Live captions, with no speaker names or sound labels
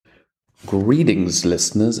Greetings,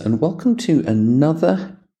 listeners, and welcome to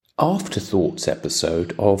another Afterthoughts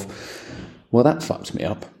episode of Well, That Fucked Me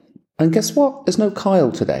Up. And guess what? There's no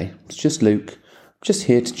Kyle today. It's just Luke. Just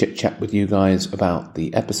here to chit-chat with you guys about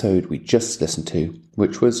the episode we just listened to,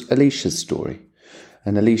 which was Alisha's story.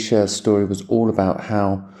 And Alisha's story was all about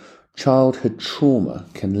how childhood trauma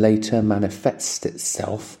can later manifest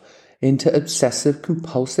itself into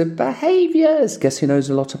obsessive-compulsive behaviours. Guess who knows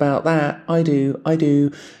a lot about that? I do.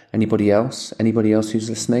 Anybody else? Anybody else who's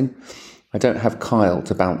listening? I don't have Kyle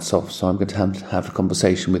to bounce off, so I'm going to have a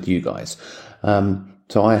conversation with you guys.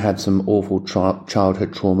 So I had some awful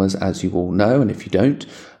childhood traumas, as you all know, and if you don't,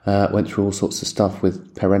 went through all sorts of stuff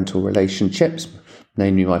with parental relationships.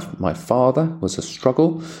 Namely, my father was a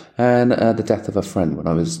struggle, and the death of a friend when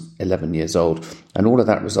I was 11 years old. And all of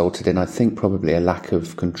that resulted in, I think, probably a lack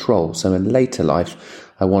of control. So in later life,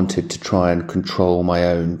 I wanted to try and control my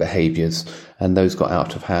own behaviours, and those got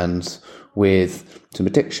out of hand with some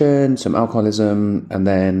addiction, some alcoholism, and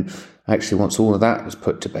then actually once all of that was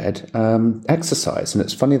put to bed, exercise. And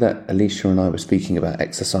it's funny that Alisha and I were speaking about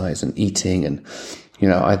exercise and eating, and you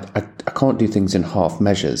know, I can't do things in half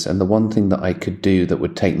measures. And the one thing that I could do that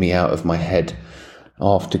would take me out of my head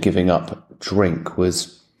after giving up drink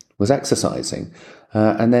was exercising.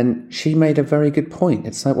 And then she made a very good point.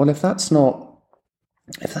 It's like, well, if that's not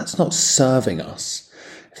serving us,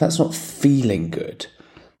 if that's not feeling good,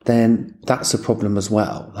 then that's a problem as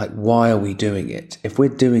well. Like, why are we doing it? If we're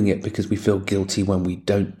doing it because we feel guilty when we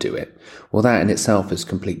don't do it, well, that in itself is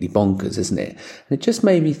completely bonkers, isn't it? And it just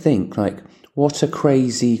made me think, like, what a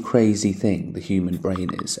crazy, crazy thing the human brain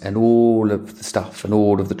is, and all of the stuff and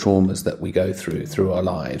all of the traumas that we go through our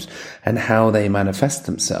lives, and how they manifest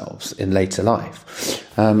themselves in later life.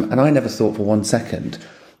 And I never thought for one second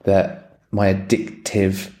that my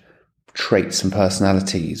addictive traits and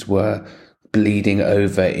personalities were bleeding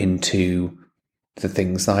over into the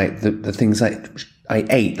things like the things like I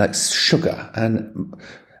ate, like sugar and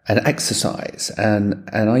exercise, and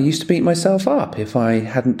I used to beat myself up if I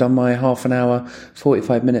hadn't done my half an hour,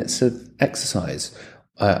 45 minutes of exercise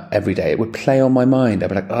every day. It would play on my mind. I'd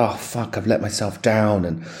be like, oh fuck, I've let myself down.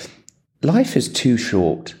 And life is too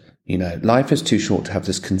short, life is too short to have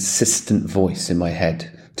this consistent voice in my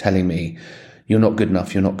head telling me, you're not good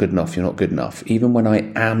enough, you're not good enough, you're not good enough. Even when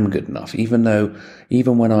I am good enough, even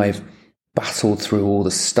when I've battled through all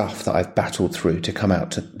the stuff that I've battled through to come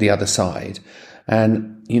out to the other side.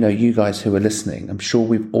 And, you guys who are listening, I'm sure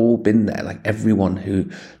we've all been there. Like, everyone who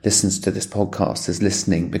listens to this podcast is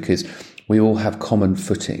listening because we all have common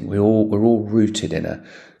footing. We're all rooted in a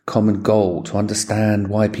common goal to understand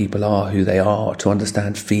why people are who they are, to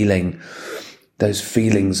understand those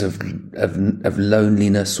feelings of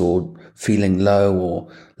loneliness, or feeling low, or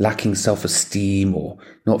lacking self-esteem, or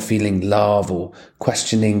not feeling love, or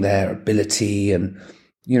questioning their ability. And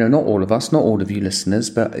not all of us, not all of you listeners,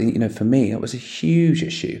 but, for me, it was a huge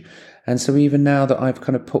issue. And so even now that I've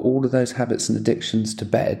kind of put all of those habits and addictions to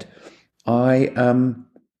bed, now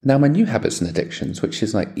my new habits and addictions, which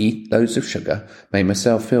is like eat loads of sugar, make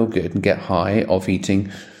myself feel good and get high of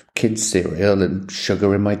eating kids' cereal and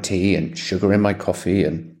sugar in my tea and sugar in my coffee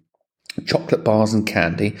and chocolate bars and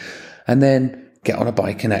candy, and then get on a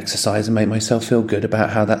bike and exercise and make myself feel good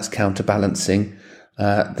about how that's counterbalancing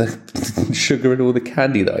the sugar and all the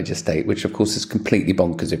candy that I just ate, which of course is completely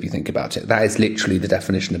bonkers if you think about it. That is literally the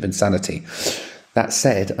definition of insanity. That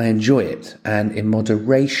said, I enjoy it, and in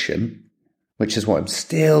moderation, which is what I'm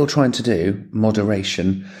still trying to do,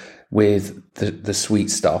 moderation with the sweet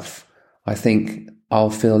stuff, I think I'll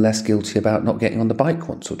feel less guilty about not getting on the bike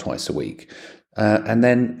once or twice a week. And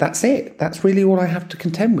then that's it. That's really all I have to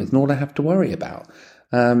contend with, and all I have to worry about.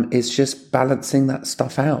 It's just balancing that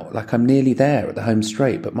stuff out. Like, I'm nearly there at the home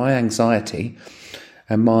straight, but my anxiety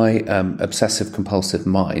and my obsessive compulsive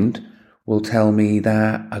mind will tell me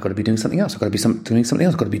that I've got to be doing something else. I've got to be doing something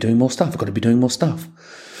else. I've got to be doing more stuff. I've got to be doing more stuff.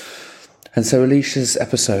 And so Alisha's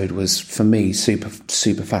episode was, for me, super,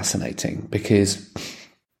 super fascinating, because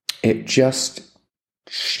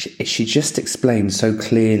she just explained so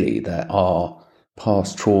clearly that our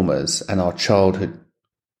past traumas and our childhood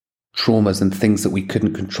traumas and things that we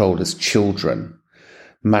couldn't control as children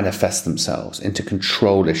manifest themselves into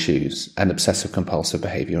control issues and obsessive compulsive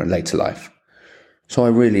behavior in later life. So I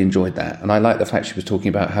really enjoyed that. And I like the fact she was talking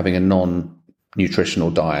about having a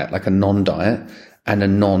non-nutritional diet, like a non-diet, and a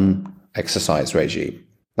non-exercise regime,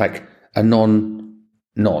 like a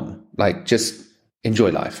like just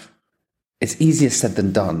enjoy life. It's easier said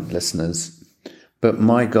than done, listeners. But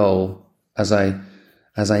my goal as I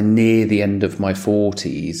near the end of my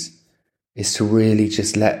 40s is to really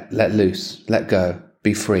just let loose, let go,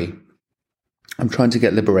 be free. I'm trying to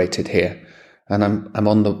get liberated here, and I'm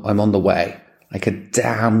on the way, like a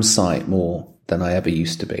damn sight more than I ever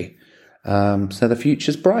used to be. So the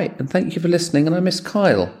future's bright, and thank you for listening. And I miss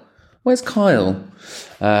Kyle. Where's Kyle?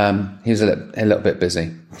 He was a little bit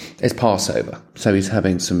busy. It's Passover, so he's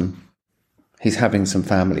having some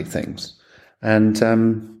family things, and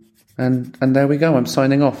there we go. I'm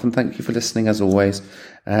signing off, and thank you for listening as always.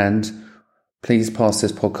 And please pass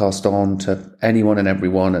this podcast on to anyone and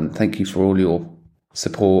everyone. And thank you for all your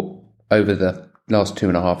support over the last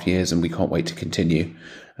 2.5 years. And we can't wait to continue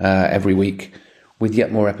every week with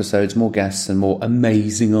yet more episodes, more guests, and more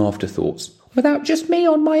amazing afterthoughts without just me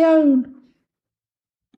on my own.